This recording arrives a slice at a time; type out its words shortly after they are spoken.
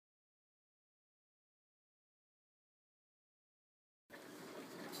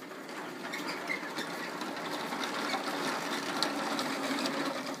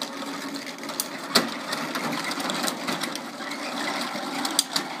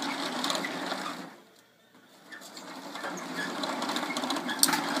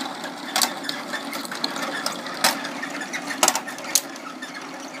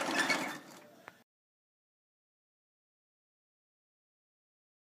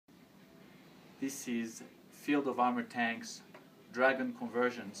This is field of armor tanks, Dragon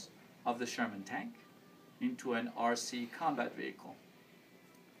conversions of the Sherman tank into an RC combat vehicle.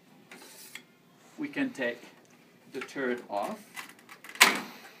 We can take the turret off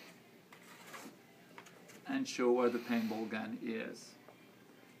and show where the paintball gun is.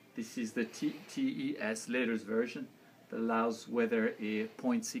 This is the TTES latest version that allows whether a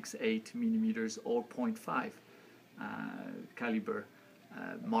 0.68 millimeters or 0.5 caliber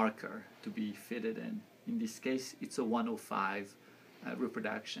marker to be fitted in. In this case, it's a 105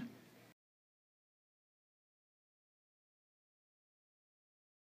 reproduction.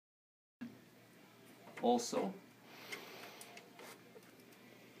 Also,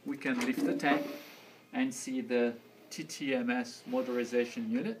 we can lift the tank and see the TTMS Motorization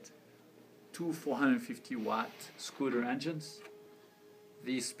unit, two 450 watt scooter engines,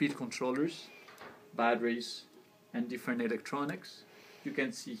 these speed controllers, batteries, and different electronics. You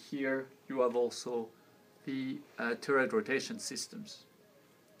can see here you have also the turret rotation systems.